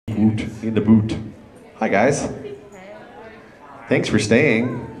In the boot. Hi, guys. Thanks for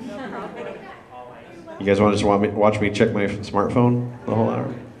staying. You guys want to just watch me check my smartphone the whole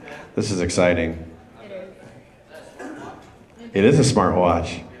hour? This is exciting. It is a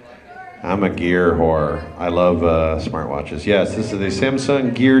smartwatch. I'm a gear whore. I love smartwatches. Yes, this is the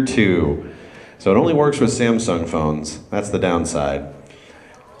Samsung Gear 2. So it only works with Samsung phones. That's the downside.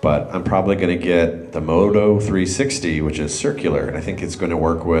 But I'm probably going to get the Moto 360, which is circular, and I think it's going to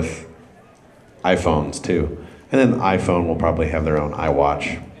work with iPhones too. And then the iPhone will probably have their own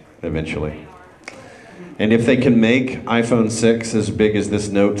iWatch eventually. And if they can make iPhone 6 as big as this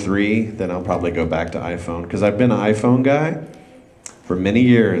Note 3, then I'll probably go back to iPhone, because I've been an iPhone guy for many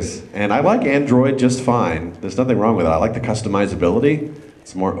years, and I like Android just fine. There's nothing wrong with it. I like the customizability.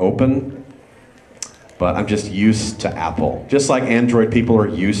 It's more open, but I'm just used to Apple. Just like Android people are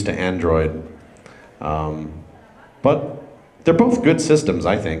used to Android. But they're both good systems,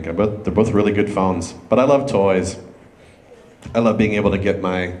 I think. They're both really good phones. But I love toys. I love being able to get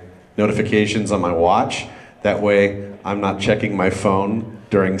my notifications on my watch. That way, I'm not checking my phone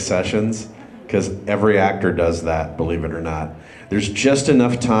during sessions, because every actor does that, believe it or not. There's just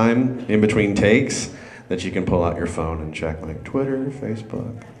enough time in between takes that you can pull out your phone and check like Twitter,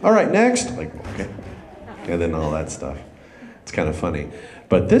 Facebook. All right, next. Like, okay. And then all that stuff. It's kind of funny.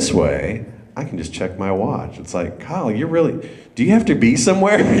 But this way, I can just check my watch. It's like, Kyle, do you have to be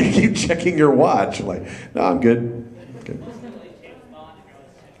somewhere? You keep checking your watch. I'm like, no, I'm good. Good.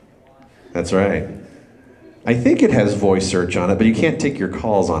 That's right. I think it has voice search on it, but you can't take your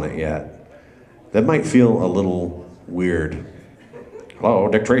calls on it yet. That might feel a little weird. Hello,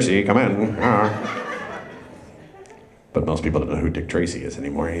 Dick Tracy, come in. But most people don't know who Dick Tracy is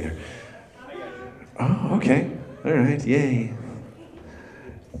anymore either. Oh, okay. All right, yay.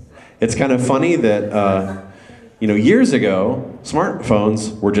 It's kind of funny that, years ago,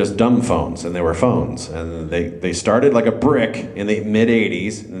 smartphones were just dumb phones, and they were phones. And they started like a brick in the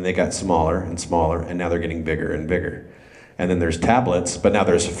mid-'80s, and they got smaller and smaller, and now they're getting bigger and bigger. And then there's tablets, but now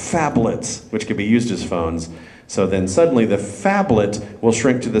there's phablets, which can be used as phones. So then suddenly the phablet will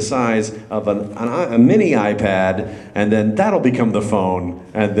shrink to the size of a mini iPad, and then that'll become the phone,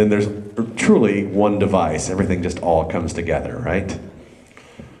 and then there's truly one device. Everything just all comes together, right?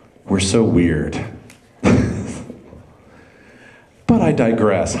 We're so weird. But I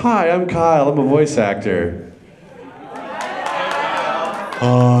digress. Hi, I'm Kyle. I'm a voice actor.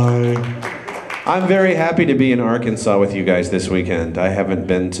 Hi. I'm very happy to be in Arkansas with you guys this weekend. I haven't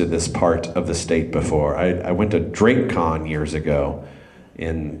been to this part of the state before. I went to tchCon years ago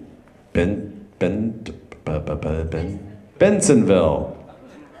in Bensenville,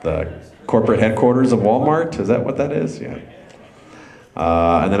 the corporate headquarters of Walmart. Is that what that is? Yeah.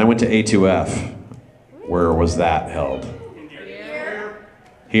 And then I went to A2F. Where was that held?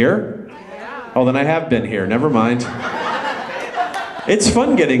 Here? Oh, then I have been here. Never mind. It's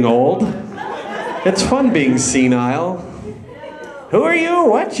fun getting old. It's fun being senile. Who are you?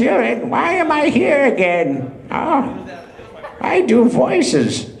 What's your name? Why am I here again? Oh, I do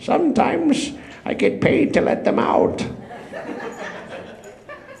voices. Sometimes I get paid to let them out.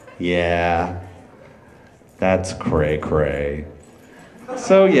 Yeah, that's cray-cray.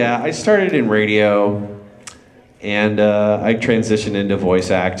 So yeah, I started in radio, and I transitioned into voice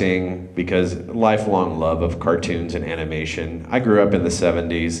acting because lifelong love of cartoons and animation. I grew up in the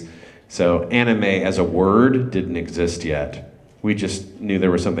 70s. So anime as a word didn't exist yet. We just knew there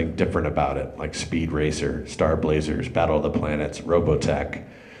was something different about it, like Speed Racer, Star Blazers, Battle of the Planets, Robotech,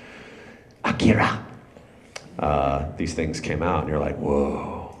 Akira. These things came out and you're like,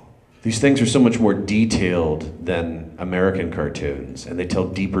 whoa. These things are so much more detailed than American cartoons, and they tell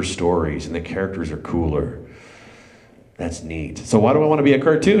deeper stories, and the characters are cooler. That's neat. So why do I want to be a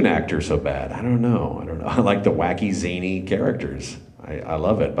cartoon actor so bad? I don't know. I like the wacky, zany characters. I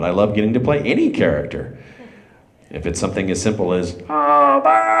love it, but I love getting to play any character. If it's something as simple as,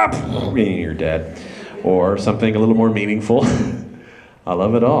 you're dead, or something a little more meaningful, I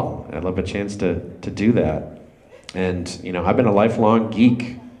love it all. I love a chance to do that. And, I've been a lifelong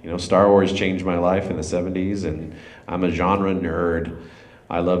geek. Star Wars changed my life in the 70s, and I'm a genre nerd.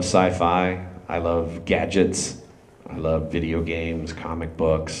 I love sci-fi. I love gadgets. I love video games, comic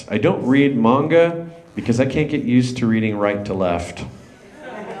books. I don't read manga because I can't get used to reading right to left. Yes.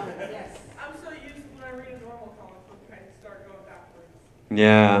 I'm so used when I read a normal comic book, I start going backwards.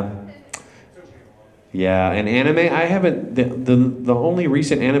 Yeah. Yeah, and anime, I haven't, the only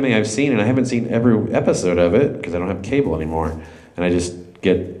recent anime I've seen, and I haven't seen every episode of it because I don't have cable anymore, and I just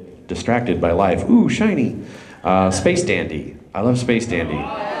get distracted by life. Ooh, shiny. Space Dandy. I love Space Dandy.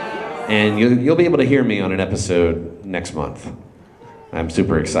 And you'll be able to hear me on an episode next month. I'm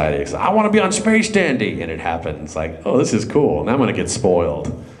super excited. So, I want to be on Space Dandy, and it happened. It's like, oh, this is cool. Now I'm gonna get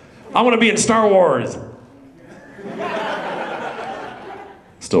spoiled. I want to be in Star Wars.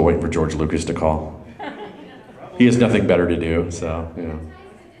 Still waiting for George Lucas to call. He has nothing better to do, so, you know.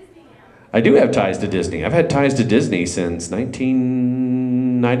 I do have ties to Disney. I've had ties to Disney since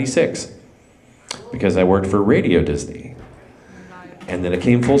 1996 because I worked for Radio Disney. And then it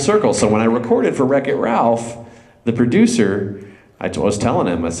came full circle. So when I recorded for Wreck-It Ralph, the producer, I was telling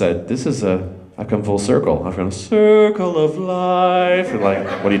him, I said, I've come full circle. I've come a circle of life. And like,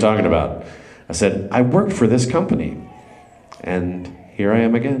 what are you talking about? I said, I worked for this company. And here I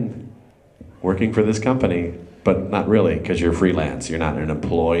am again, working for this company. But not really, because you're freelance. You're not an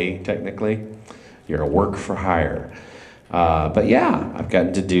employee, technically. You're a work for hire. But yeah, I've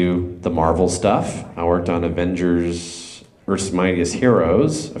gotten to do the Marvel stuff. I worked on Avengers Earth's Mightiest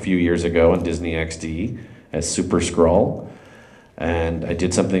Heroes a few years ago on Disney XD as Super Skrull. And I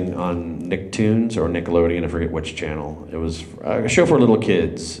did something on Nicktoons or Nickelodeon, I forget which channel. It was a show for little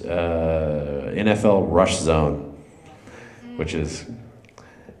kids, NFL Rush Zone, which is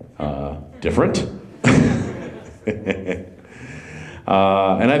different.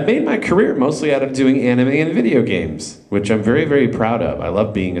 And I've made my career mostly out of doing anime and video games, which I'm very, very proud of. I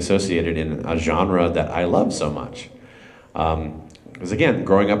love being associated in a genre that I love so much. Because again,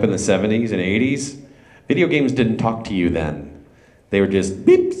 growing up in the 70s and 80s, video games didn't talk to you then. They were just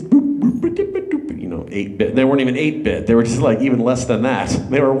beep, boop, boop, boop, boop, boop, 8-bit. They weren't even 8-bit. They were just like even less than that.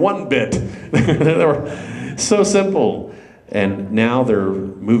 They were 1-bit. They were so simple. And now they're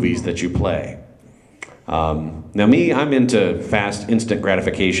movies that you play. Now me, I'm into fast, instant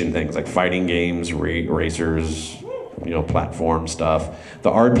gratification things like fighting games, racers, platform stuff.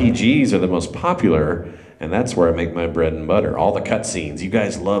 The RPGs are the most popular, and that's where I make my bread and butter. All the cutscenes. You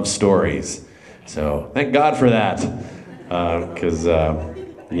guys love stories. So thank God for that. Because,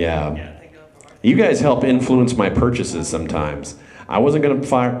 yeah. You guys help influence my purchases sometimes. I wasn't going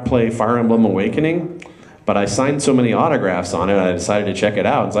to play Fire Emblem Awakening, but I signed so many autographs on it, I decided to check it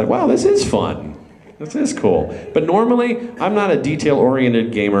out. It's like, wow, this is fun. This is cool. But normally, I'm not a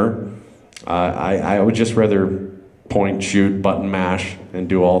detail-oriented gamer. I would just rather point, shoot, button mash, and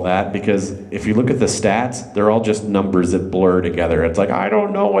do all that, because if you look at the stats, they're all just numbers that blur together. It's like, I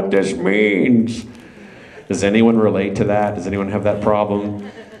don't know what this means. Does anyone relate to that? Does anyone have that problem?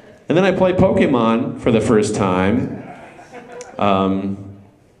 And then I play Pokemon for the first time. And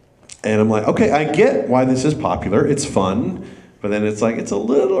I'm like, okay, I get why this is popular. It's fun. But then it's like, it's a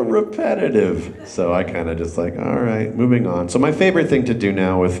little repetitive. So I kind of just like, all right, moving on. So my favorite thing to do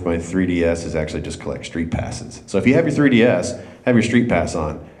now with my 3DS is actually just collect street passes. So if you have your 3DS, have your street pass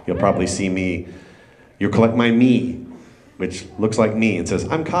on. You'll probably see me. You'll collect my me, which looks like me and says,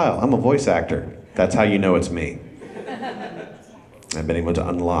 I'm Kyle, I'm a voice actor. That's how you know it's me. I've been able to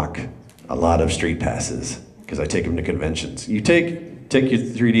unlock a lot of street passes because I take them to conventions. You take your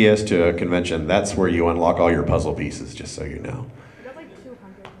 3DS to a convention, that's where you unlock all your puzzle pieces, just so you know.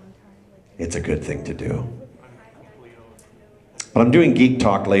 It's a good thing to do. But I'm doing Geek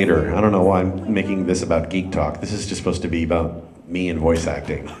Talk later. I don't know why I'm making this about Geek Talk. This is just supposed to be about me and voice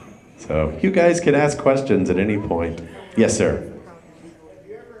acting. So you guys can ask questions at any point. Yes, sir.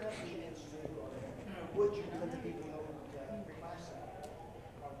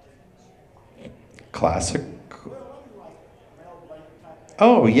 Classic?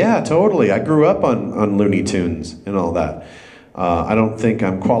 Oh, yeah, totally. I grew up on Looney Tunes and all that. I don't think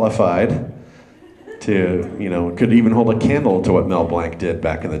I'm qualified to, could even hold a candle to what Mel Blanc did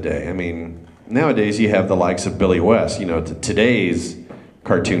back in the day. I mean, nowadays you have the likes of Billy West, today's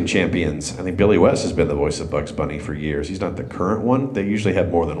cartoon champions. I think Billy West has been the voice of Bugs Bunny for years. He's not the current one. They usually have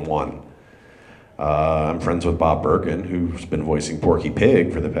more than one. I'm friends with Bob Bergen, who's been voicing Porky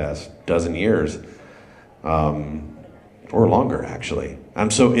Pig for the past dozen years. Or longer, actually.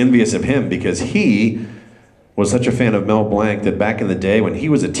 I'm so envious of him because he was such a fan of Mel Blanc that back in the day when he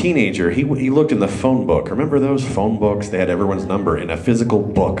was a teenager, he looked in the phone book. Remember those phone books? They had everyone's number in a physical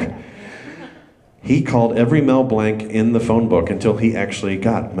book. He called every Mel Blanc in the phone book until he actually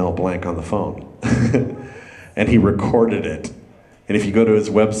got Mel Blanc on the phone. And he recorded it. And if you go to his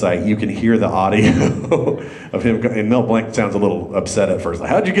website, you can hear the audio of him. And Mel Blanc sounds a little upset at first. Like,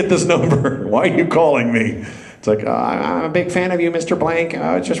 how'd you get this number? Why are you calling me? It's like, I'm a big fan of you, Mr. Blank.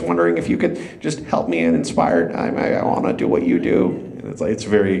 I was just wondering if you could just help me and inspire. I want to do what you do. And it's like, it's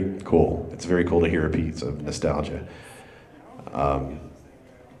very cool. It's very cool to hear a piece of nostalgia.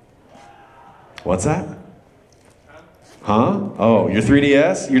 What's that? Huh? Oh, your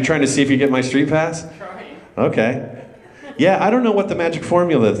 3DS? You're trying to see if you get my Street Pass? Okay. Yeah, I don't know what the magic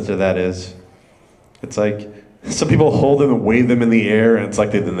formula to that is. It's like, Some people hold them and wave them in the air, and it's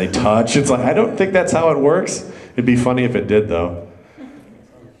like then they touch. It's like, I don't think that's how it works. It'd be funny if it did, though.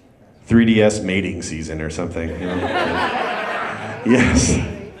 3DS mating season or something. You know? Yes.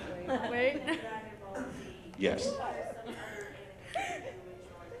 Wait. Yes.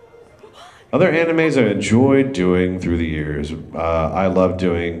 Other animes I've enjoyed doing through the years. I love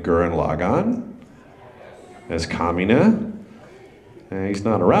doing Gurren Lagann as Kamina. He's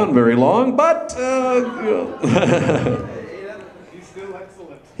not around very long, but He's still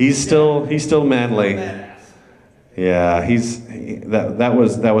excellent. he's still manly. Yeah, that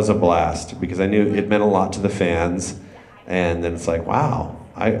was a blast because I knew it meant a lot to the fans, and then it's like, wow,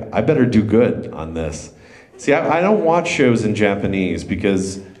 I better do good on this. See, I don't watch shows in Japanese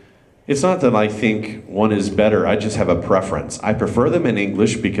because it's not that I think one is better, I just have a preference. I prefer them in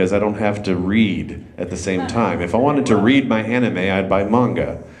English because I don't have to read at the same time. If I wanted to read my anime, I'd buy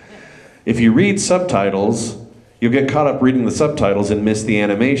manga. If you read subtitles, you'll get caught up reading the subtitles and miss the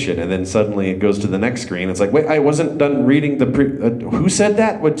animation, and then suddenly it goes to the next screen. It's like, wait, I wasn't done reading the who said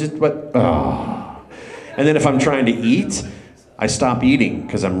that? What? Oh. And then if I'm trying to eat, I stop eating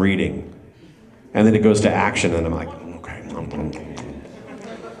because I'm reading. And then it goes to action, and I'm like, okay.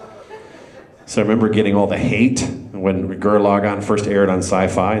 So I remember getting all the hate when Gurren Lagann first aired on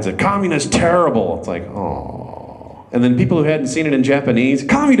Sci-Fi and said, Kamina's terrible. It's like, oh. And then people who hadn't seen it in Japanese,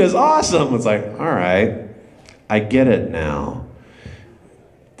 Kamina's awesome. It's like, all right, I get it now.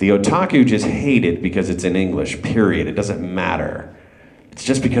 The otaku just hate it because it's in English, period. It doesn't matter. It's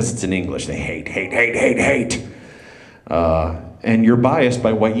just because it's in English. They hate. And you're biased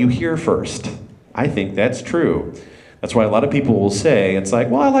by what you hear first. I think that's true. That's why a lot of people will say, it's like,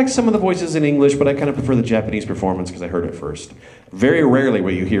 well, I like some of the voices in English, but I kind of prefer the Japanese performance because I heard it first. Very rarely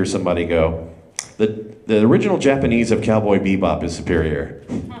will you hear somebody go, the original Japanese of Cowboy Bebop is superior.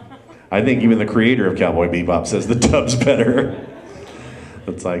 I think even the creator of Cowboy Bebop says the dub's better.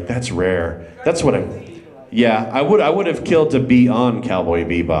 It's like, that's rare. That's what yeah, I would have killed to be on Cowboy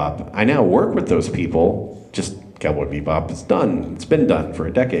Bebop. I now work with those people, just Cowboy Bebop is done. It's been done for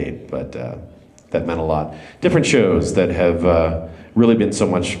a decade, but that meant a lot. Different shows that have really been so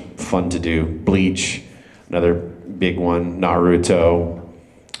much fun to do. Bleach, another big one. Naruto,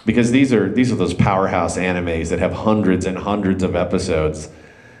 because these are those powerhouse animes that have hundreds and hundreds of episodes,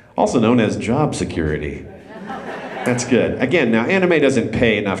 also known as job security. That's good. Again, now anime doesn't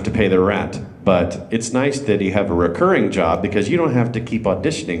pay enough to pay the rent, but it's nice that you have a recurring job because you don't have to keep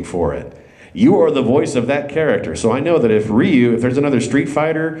auditioning for it. You are the voice of that character. So I know that if there's another Street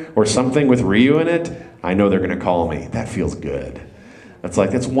Fighter or something with Ryu in it, I know they're going to call me. That feels good.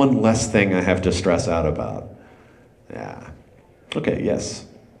 That's one less thing I have to stress out about. Yeah. Okay, yes.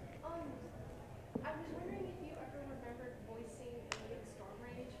 I was wondering if you ever remembered voicing Storm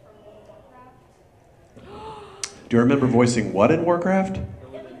Rage from World of Warcraft. Do you remember voicing what in Warcraft?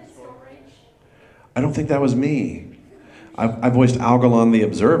 Storm Rage. I don't think that was me. I voiced Algalon the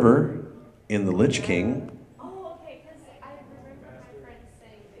Observer in The Lich King. Oh, okay, because I remember my friend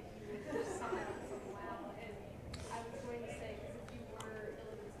saying that you would summon so well, and I was going to say, because if you were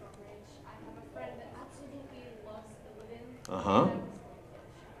Illidan Storm Rage, I have a friend that absolutely loves Illidan. Uh-huh.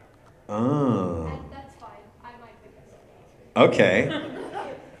 And that's fine. I might pick this up. Okay.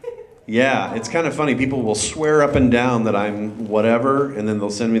 Yeah, it's kind of funny. People will swear up and down that I'm whatever, and then they'll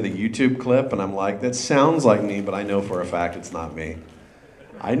send me the YouTube clip, and I'm like, that sounds like me, but I know for a fact it's not me.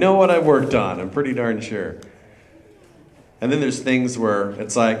 I know what I worked on. I'm pretty darn sure. And then there's things where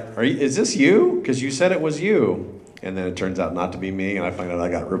it's like, is this you? Because you said it was you. And then it turns out not to be me, and I find out I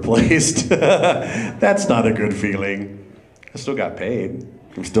got replaced. That's not a good feeling. I still got paid.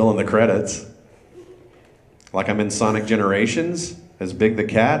 I'm still in the credits. Like I'm in Sonic Generations as Big the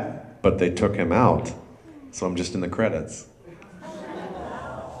Cat, but they took him out. So I'm just in the credits.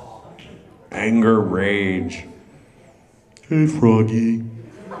 Anger, rage. Hey, Froggy.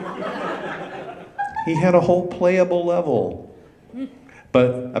 He had a whole playable level.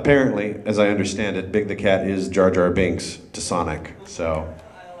 But apparently, as I understand it, Big the Cat is Jar Jar Binks to Sonic, so.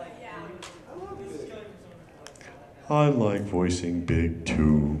 I like voicing Big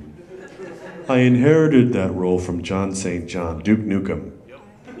too. I inherited that role from John St. John, Duke Nukem.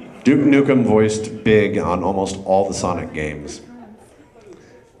 Duke Nukem voiced Big on almost all the Sonic games.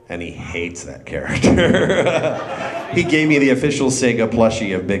 And he hates that character. He gave me the official Sega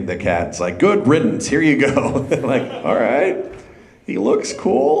plushie of Big the Cat. It's like, good riddance, here you go. Like, all right, he looks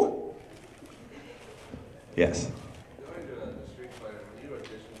cool. Yes? Going to Street Fighter, when you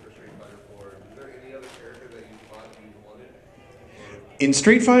auditioned for Street Fighter 4, is there any other character that you thought you wanted? In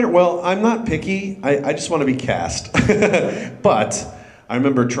Street Fighter, well, I'm not picky. I just want to be cast. But I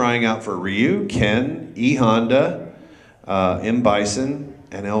remember trying out for Ryu, Ken, E Honda, M Bison,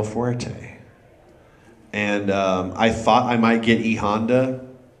 and El Fuerte. And I thought I might get E Honda.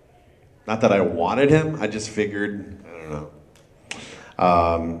 Not that I wanted him, I just figured, I don't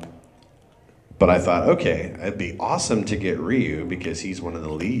know. But I thought, okay, it'd be awesome to get Ryu because he's one of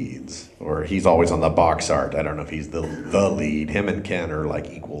the leads, or he's always on the box art. I don't know if he's the lead. Him and Ken are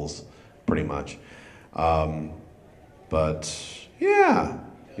like equals, pretty much. But yeah.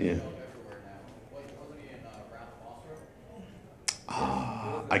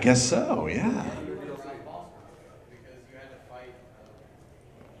 I guess so, yeah.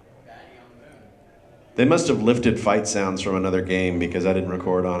 They must have lifted fight sounds from another game because I didn't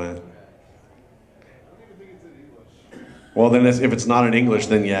record on it. Well, then if it's not in English,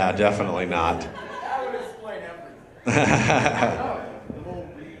 then yeah, definitely not. That would explain everything.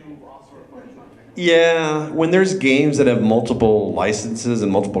 Yeah, when there's games that have multiple licenses and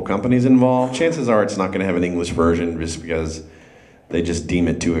multiple companies involved, chances are it's not going to have an English version just because they just deem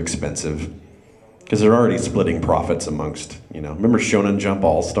it too expensive. Because they're already splitting profits amongst, remember Shonen Jump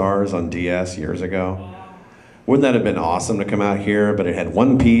All-Stars on DS years ago? Wouldn't that have been awesome to come out here? But it had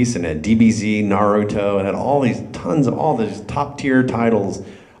One Piece and it had DBZ, Naruto, and had all these top tier titles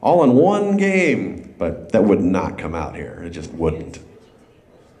all in one game. But that would not come out here. It just wouldn't.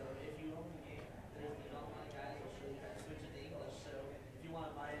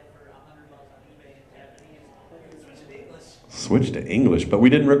 Switch to English, but we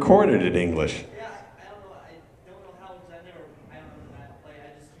didn't record it in English. Yeah, I don't know. I don't know how, because I don't know how to play.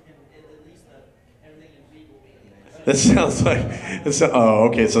 I just figured at least everything in read will be in English. That sounds like, oh,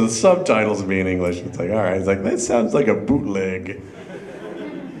 okay, so the subtitles will be in English. It's like, all right, it's like, that sounds like a bootleg.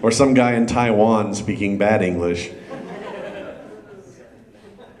 Or some guy in Taiwan speaking bad English.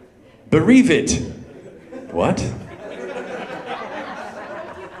 Bereave it. What?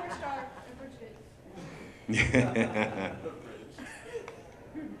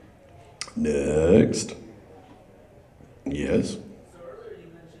 Next. Yes. So earlier you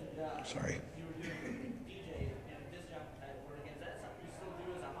mentioned, Sorry. you were doing DJ and disc jockey type work. Is that something you still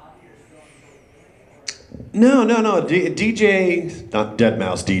do as a hobby or still enjoy doing? No. DJ, not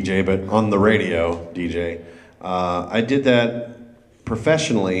Deadmau5 DJ, but on the radio DJ. I did that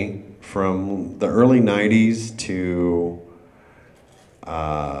professionally from the early 90s to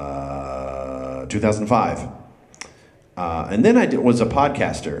 2005. And then I was a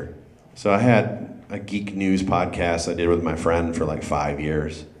podcaster. So I had a geek news podcast I did with my friend for like 5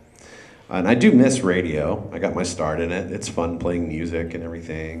 years. And I do miss radio. I got my start in it. It's fun playing music and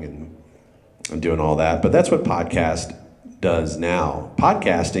everything and doing all that. But that's what podcast does now.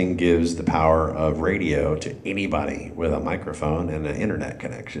 Podcasting gives the power of radio to anybody with a microphone and an internet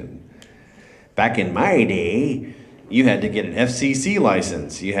connection. Back in my day, you had to get an FCC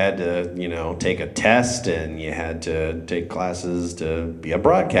license. You had to, take a test, and you had to take classes to be a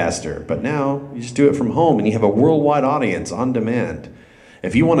broadcaster. But now, you just do it from home, and you have a worldwide audience on demand.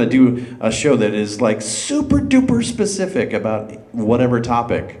 If you want to do a show that is like super duper specific about whatever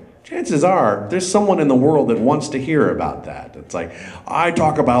topic, chances are there's someone in the world that wants to hear about that. It's like, I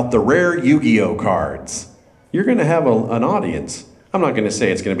talk about the rare Yu-Gi-Oh cards. You're going to have an audience. I'm not going to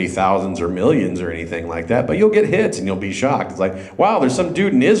say it's going to be thousands or millions or anything like that, but you'll get hits and you'll be shocked. It's like, wow, there's some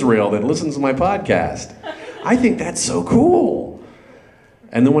dude in Israel that listens to my podcast. I think that's so cool.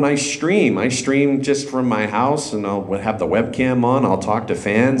 And then when I stream just from my house, and I'll have the webcam on, I'll talk to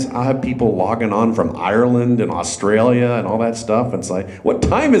fans. I'll have people logging on from Ireland and Australia and all that stuff. It's like, what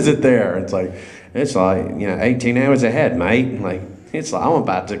time is it there? It's like 18 hours ahead, mate. I'm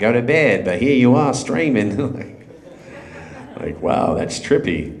about to go to bed, but here you are streaming. Like, wow, that's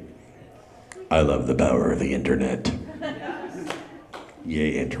trippy. I love the power of the internet.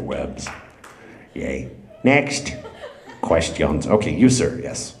 Yay, interwebs. Yay. Next. Questions. Okay, you, sir,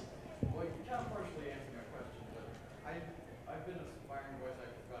 yes. Well, you kind of partially answered my question, but I've been a aspiring voice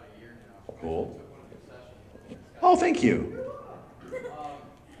actor for about a year now. Cool. I took one of your sessions. Oh, thank you.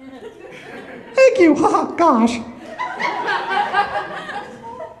 Thank you. Haha, gosh. I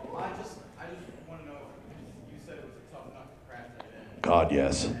just want to know, you said it was a tough nut to crack that in. God,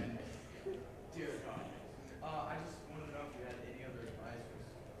 yes. Dear God. I just want to know if you had any other advice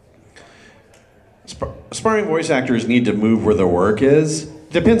for aspiring voice actors. Aspiring voice actors need to move where their work is.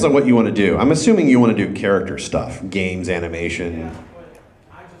 Depends on what you want to do. I'm assuming you want to do character stuff, games, animation. Yeah, but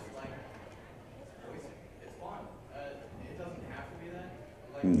I just like voicing. It's fun. It doesn't have to be that.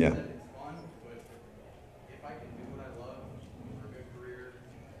 Like you Yeah. said, it's fun, but if I can do what I love for a good career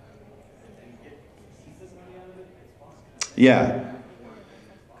and get decent money out of it, it's fun. Yeah.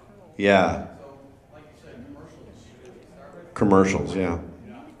 Yeah. So, like you said, commercials should start with. Commercials, yeah. not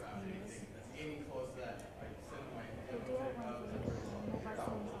found anything that's any close to that. I sent my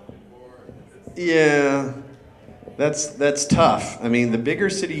Yeah, that's tough. I mean, the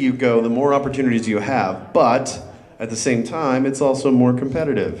bigger city you go, the more opportunities you have, but at the same time, it's also more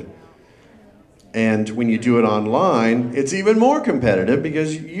competitive. And when you do it online, it's even more competitive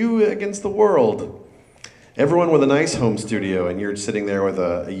because you against the world. Everyone with a nice home studio, and you're sitting there with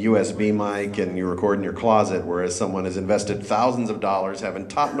a USB mic and you record in your closet, whereas someone has invested thousands of dollars having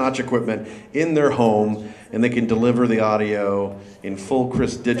top-notch equipment in their home, and they can deliver the audio in full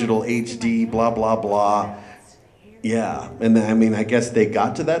crisp digital HD, blah, blah, blah. Yeah, and I mean, I guess they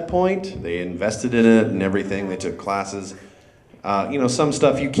got to that point. They invested in it and everything. They took classes. Some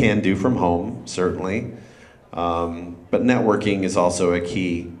stuff you can do from home, certainly. But networking is also a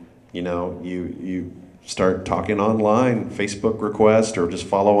key. You start talking online, Facebook request, or just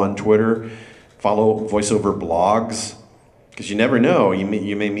follow on Twitter, follow voiceover blogs, because you never know.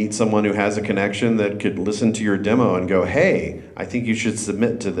 You may meet someone who has a connection that could listen to your demo and go, hey, I think you should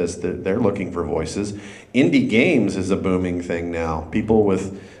submit to this. They're looking for voices. Indie games is a booming thing now. People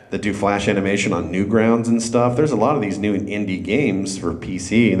that do flash animation on Newgrounds and stuff. There's a lot of these new indie games for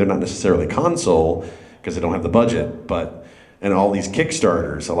PC. They're not necessarily console because they don't have the budget, and all these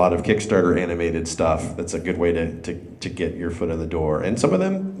Kickstarters, a lot of Kickstarter animated stuff. That's a good way to get your foot in the door. And some of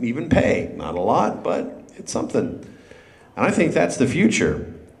them even pay. Not a lot, but it's something. And I think that's the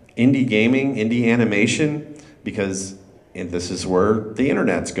future. Indie gaming, indie animation, because this is where the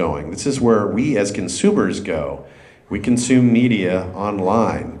internet's going. This is where we as consumers go. We consume media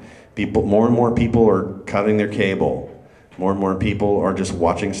online. More and more people are cutting their cable. More and more people are just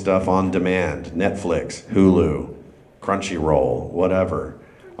watching stuff on demand. Netflix, Hulu, Crunchyroll, whatever,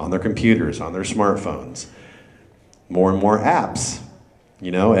 on their computers, on their smartphones. More and more apps,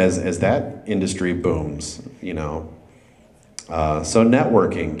 as that industry booms, So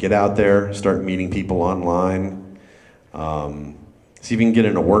networking, get out there, start meeting people online. See if you can get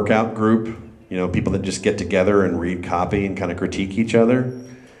in a workout group, people that just get together and read copy and kind of critique each other.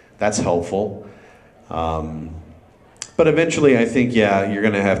 That's helpful. But eventually I think, you're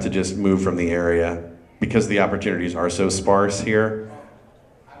gonna have to just move from the area because the opportunities are so sparse here.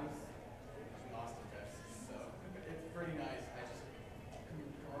 I was in Austin, Texas, so it's pretty nice.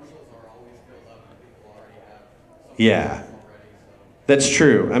 Commercials are always filled up and people already have Yeah, already, so. that's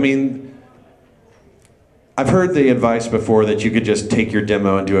true. I mean, I've heard the advice before that you could just take your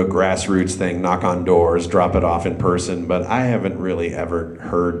demo and do a grassroots thing, knock on doors, drop it off in person, but I haven't really ever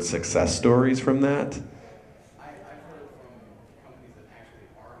heard success stories from that. I've heard from companies that actually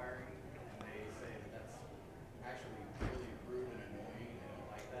are hiring, and they say that's actually really rude and annoying, and don't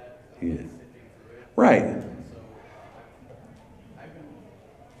like that. So Yeah. sifting through it. Right. So I've been,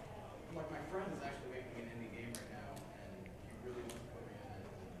 like my friend is actually making an indie game right now, and he really wants to put me in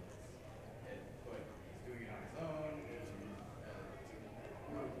it. But he's doing it on his own, and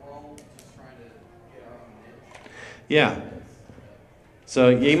we're all just trying to get our own niche. Yeah. So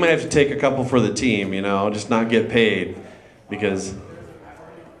you might have to take a couple for the team, just not get paid because, I've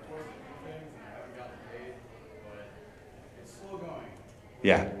already recorded a few things and I haven't gotten paid, but it's slow going.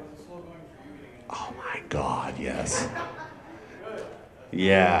 yeah. Was it slow going for you getting into Oh my God, yes.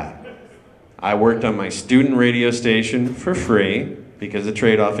 Yeah. I worked on my student radio station for free because the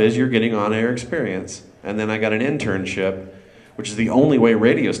trade-off is you're getting on-air experience. And then I got an internship, which is the only way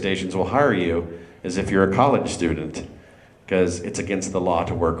radio stations will hire you is if you're a college student, because it's against the law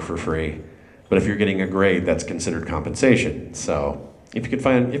to work for free. But if you're getting a grade, that's considered compensation. So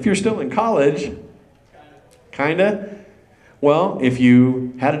if you're still in college, kinda, well, if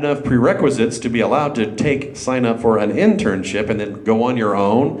you had enough prerequisites to be allowed to sign up for an internship and then go on your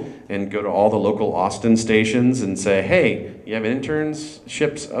own and go to all the local Austin stations and say, hey, you have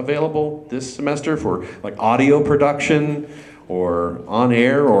internships available this semester for like audio production or on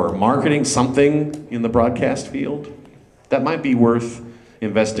air or marketing, something in the broadcast field, that might be worth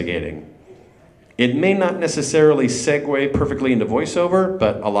investigating. It may not necessarily segue perfectly into voiceover,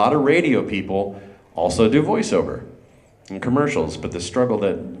 but a lot of radio people also do voiceover in commercials. But the struggle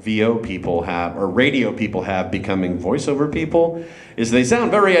that VO people have, or radio people have becoming voiceover people, is they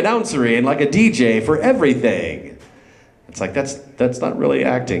sound very announcery and like a DJ for everything. It's like, that's not really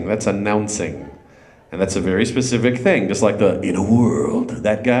acting, that's announcing. And that's a very specific thing, just like the In a World,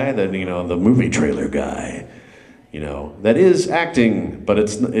 that guy, the movie trailer guy. That is acting, but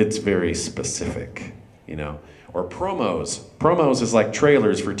it's very specific, Or promos. Promos is like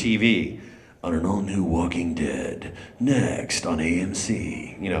trailers for TV. On an all-new Walking Dead, next on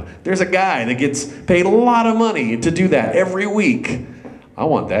AMC. There's a guy that gets paid a lot of money to do that every week. I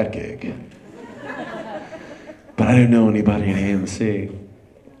want that gig. but I didn't know anybody at AMC.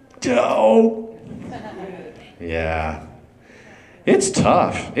 Joe! Yeah. It's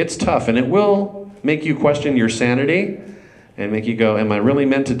tough. It's tough, and it will make you question your sanity and make you go, am I really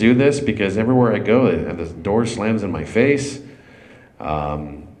meant to do this? Because everywhere I go, the door slams in my face.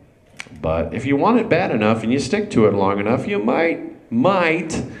 But if you want it bad enough and you stick to it long enough, you might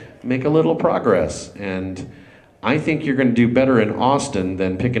make a little progress. And I think you're going to do better in Austin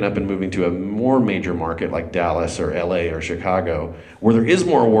than picking up and moving to a more major market like Dallas or LA or Chicago, where there is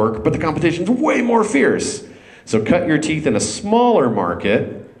more work, but the competition's way more fierce. So cut your teeth in a smaller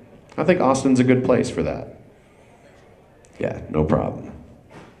market. I think Austin's a good place for that. Yeah, no problem.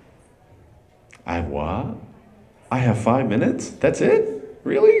 What? I have 5 minutes? That's it?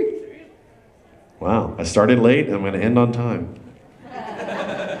 Really? Wow, I started late and I'm going to end on time.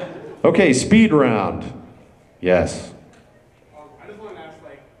 Okay, speed round. Yes. I just wanted to ask,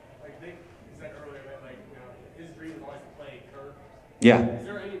 like Nick said earlier that, like, you know, his dream was always to play Kirk. Yeah. Is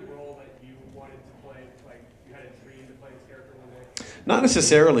there any role that you wanted to play, like you had a dream to play this character one day? Not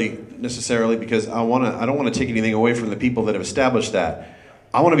necessarily, because I don't want to take anything away from the people that have established that.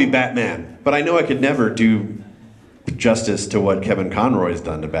 I want to be Batman, but I know I could never do justice to what Kevin Conroy's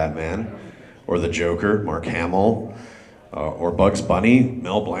done to Batman, or the Joker, Mark Hamill, or Bugs Bunny,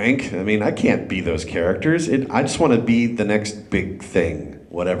 Mel Blanc. I mean, I can't be those characters. I just want to be the next big thing,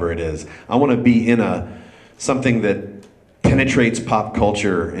 whatever it is. I want to be in something that penetrates pop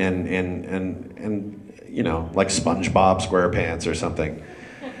culture and you know, like SpongeBob SquarePants or something.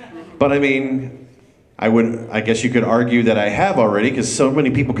 But I mean, I guess you could argue that I have already, because so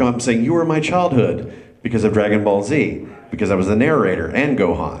many people come up and say, you were my childhood because of Dragon Ball Z, because I was the narrator and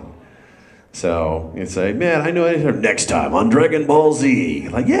Gohan. So you'd say, man, I know it next time on Dragon Ball Z.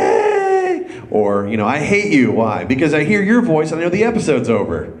 Like, yay! Or, you know, I hate you. Why? Because I hear your voice and I know the episode's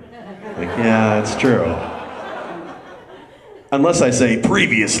over. Like, yeah, it's true. Unless I say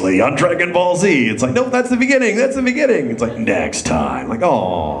previously on Dragon Ball Z. It's like, nope, that's the beginning. That's the beginning. It's like, next time. Like,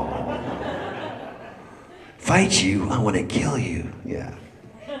 oh. Fight you, I want to kill you. Yeah.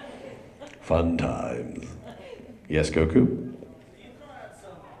 Fun times. Yes, Goku? Do you throw out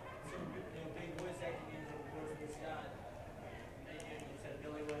some big voice acting names over the course of this guy? You said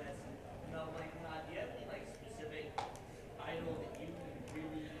Billy West, Mel Blanc, not. Do you have any like specific idol that you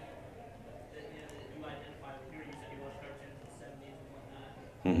really that you identify with? You said you watched cartoons in the 70s and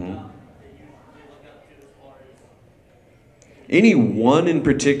whatnot. That you look up to as far as Any one in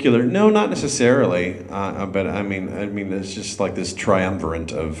particular? No, not necessarily. But I mean, it's just like this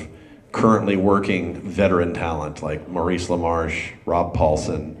triumvirate of currently working veteran talent like Maurice LaMarche, Rob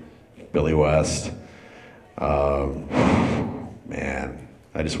Paulson, Billy West. Man,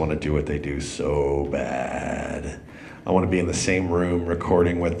 I just want to do what they do so bad. I want to be in the same room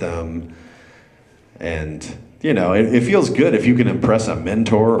recording with them. And, you know, it feels good if you can impress a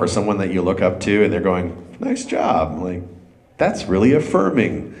mentor or someone that you look up to and they're going, nice job. Like, that's really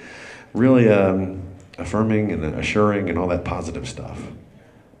affirming. Really affirming and assuring and all that positive stuff.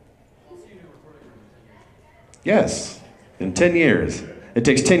 Yes, in 10 years. It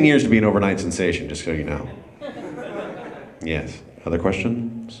takes 10 years to be an overnight sensation, just so you know. Yes. Other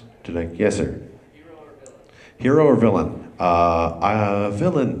questions? Yes, sir. Hero or villain?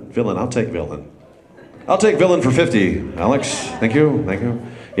 Villain. I'll take villain. I'll take villain for 50. Alex, thank you.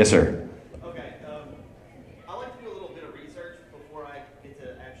 Yes, sir. Okay, I like to do a little bit of research before I get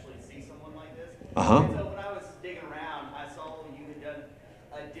to actually see someone like this. Uh-huh. And so when I was digging around, I saw you had done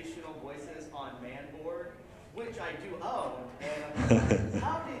additional voices on Manborg, which I do own. And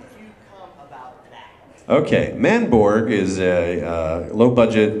how did you come about that? Okay, Manborg is a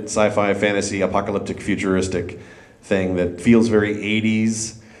low-budget sci-fi fantasy apocalyptic futuristic thing that feels very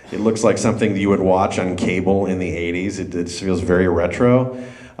 80s. It looks like something that you would watch on cable in the 80s. It just feels very retro.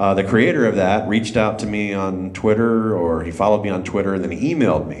 The creator of that reached out to me on Twitter, or he followed me on Twitter, and then he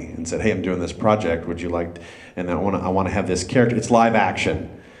emailed me and said, hey, I'm doing this project. Would you like, and I want to have this character. It's live action,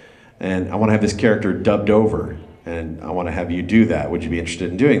 and I want to have this character dubbed over, and I want to have you do that. Would you be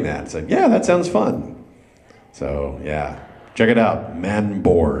interested in doing that? I said, yeah, that sounds fun. So yeah, check it out,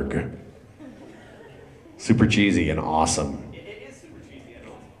 Manborg. Super cheesy and awesome. It is super cheesy and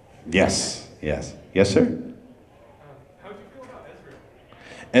awesome. Yes, yes, sir. How did you feel about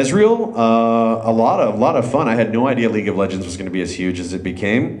Ezreal? Ezreal, a lot of fun. I had no idea League of Legends was going to be as huge as it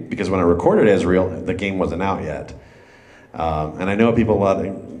became, because when I recorded Ezreal, the game wasn't out yet. And I know people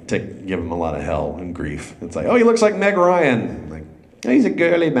give him a lot of hell and grief. It's like, oh, he looks like Meg Ryan. Like, oh, he's a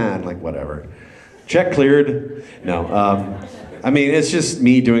girly man. Like, whatever. Check cleared. No, I mean, it's just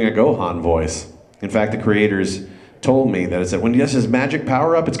me doing a Gohan voice. In fact, the creators told me that it said when he has his magic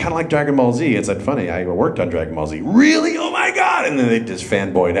power up, it's kind of like Dragon Ball Z. It said, funny, I worked on Dragon Ball Z. Really? Oh my God! And then they just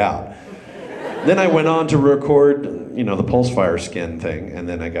fanboyed out. Then I went on to record, you know, the Pulsefire skin thing, and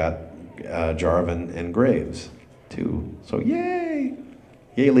then I got Jarvan and Graves, too. So yay!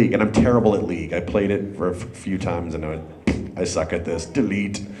 Yay League, and I'm terrible at League. I played it for a few times and I suck at this.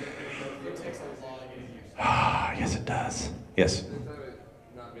 Delete. It takes a lot of getting used to. Ah, yes it does. Yes?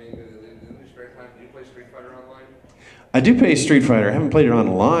 Not being good in your spare time, do you play Street Fighter online? I do play Street Fighter. I haven't played it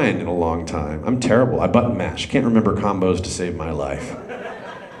online in a long time. I'm terrible. I button mash. Can't remember combos to save my life.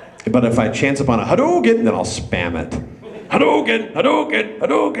 But if I chance upon a Hadouken, then I'll spam it. Hadouken, Hadouken,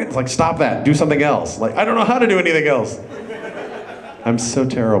 Hadouken. It's like, stop that. Do something else. Like, I don't know how to do anything else. I'm so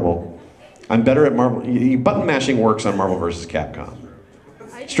terrible. I'm better at Marvel. Button mashing works on Marvel vs. Capcom.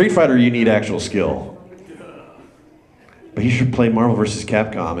 Street Fighter, you need actual skill. But you should play Marvel vs.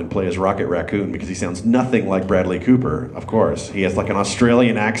 Capcom and play as Rocket Raccoon because he sounds nothing like Bradley Cooper, of course. He has like an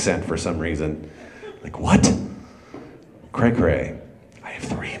Australian accent for some reason. Like, what? Cray cray. I have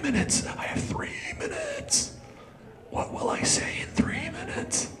 3 minutes. I have 3 minutes. What will I say in 3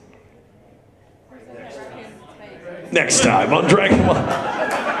 minutes? Next time on Dragon Ball.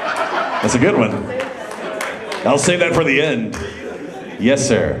 That's a good one. I'll save that for the end. Yes,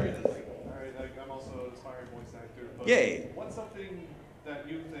 sir. All right, I'm also an aspiring voice actor. But Yay. What's something that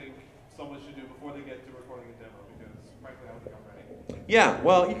you think someone should do before they get to recording a demo? Because frankly, I don't think I'm ready. Yeah,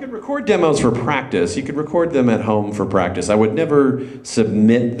 well, you could record demos for practice. You could record them at home for practice. I would never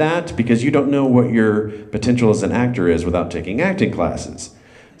submit that because you don't know what your potential as an actor is without taking acting classes.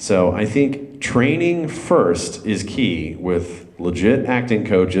 So I think training first is key with legit acting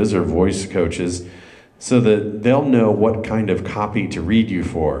coaches or voice coaches so that they'll know what kind of copy to read you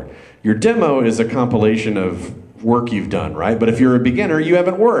for. Your demo is a compilation of work you've done, right? But if you're a beginner, you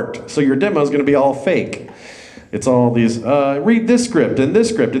haven't worked. So your demo is going to be all fake. It's all these, read this script, and this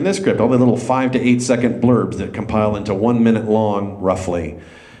script, and this script, all the little 5 to 8 second blurbs that compile into 1 minute long, roughly.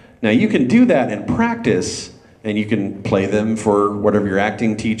 Now you can do that in practice, and you can play them for whatever your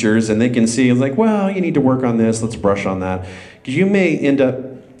acting teachers, and they can see, it's like, well, you need to work on this, let's brush on that. Because you may end up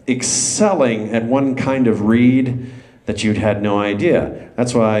excelling at one kind of read that you'd had no idea.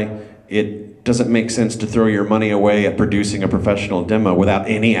 That's why it doesn't make sense to throw your money away at producing a professional demo without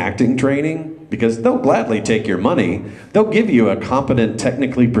any acting training, because they'll gladly take your money. They'll give you a competent,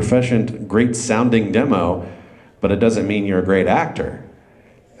 technically proficient, great sounding demo, but it doesn't mean you're a great actor.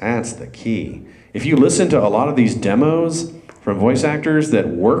 That's the key. If you listen to a lot of these demos from voice actors that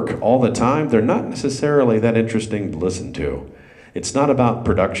work all the time, they're not necessarily that interesting to listen to. It's not about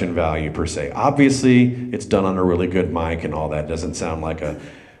production value per se. Obviously, it's done on a really good mic and all that. It doesn't sound like a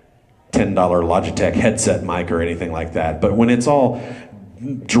 $10 Logitech headset mic or anything like that. But when it's all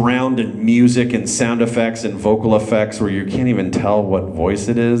drowned in music and sound effects and vocal effects where you can't even tell what voice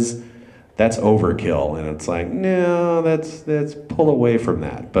it is, that's overkill. And it's like, no, that's pull away from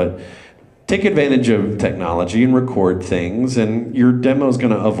that. But take advantage of technology and record things, and your demo is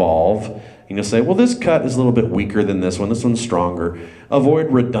going to evolve. And you'll say, well, this cut is a little bit weaker than this one's stronger.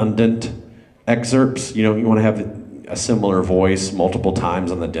 Avoid redundant excerpts. You know, you want to have a similar voice multiple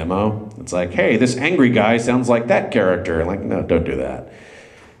times on the demo. It's like, hey, this angry guy sounds like that character. Like, no, don't do that.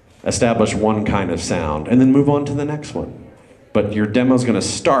 Establish one kind of sound, and then move on to the next one. But your demo's going to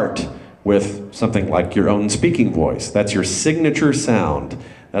start with something like your own speaking voice. That's your signature sound.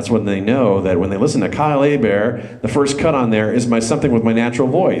 That's when they know that when they listen to Kyle Hebert, the first cut on there is something with my natural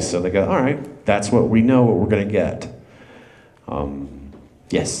voice. So they go, all right, that's what we know what we're going to get.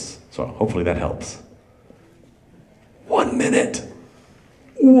 Yes, so hopefully that helps. 1 minute.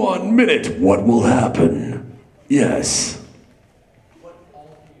 1 minute. What will happen? Yes. What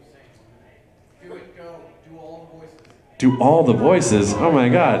all can you say? Do it, go. Do all the voices. Do all the voices? Oh my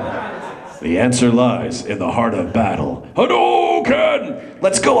God. The answer lies in the heart of battle. Hadouken!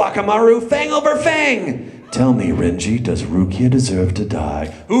 Let's go, Akamaru, fang over fang! Tell me, Renji, does Rukia deserve to die?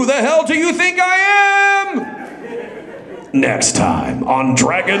 Who the hell do you think I am? Next time on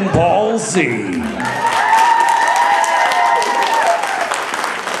Dragon Ball Z.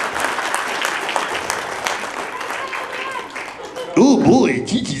 Oh boy,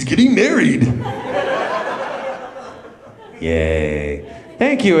 Kiki's getting married. Yay.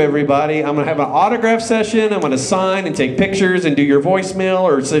 Thank you, everybody. I'm going to have an autograph session. I'm going to sign and take pictures and do your voicemail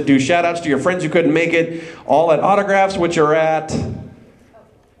or do shout-outs to your friends who couldn't make it, all at autographs, which are at...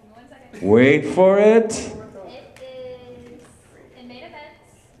 Wait for it. It is in main events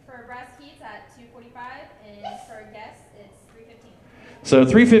for brass keys at 2:45, and for guests it's 3:15. So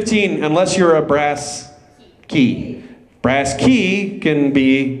 3:15, unless you're a brass key. Brass key can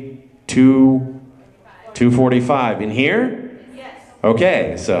be 2... 2:45 in here? Yes.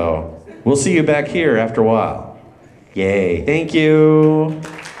 Okay, so we'll see you back here after a while. Yay, thank you.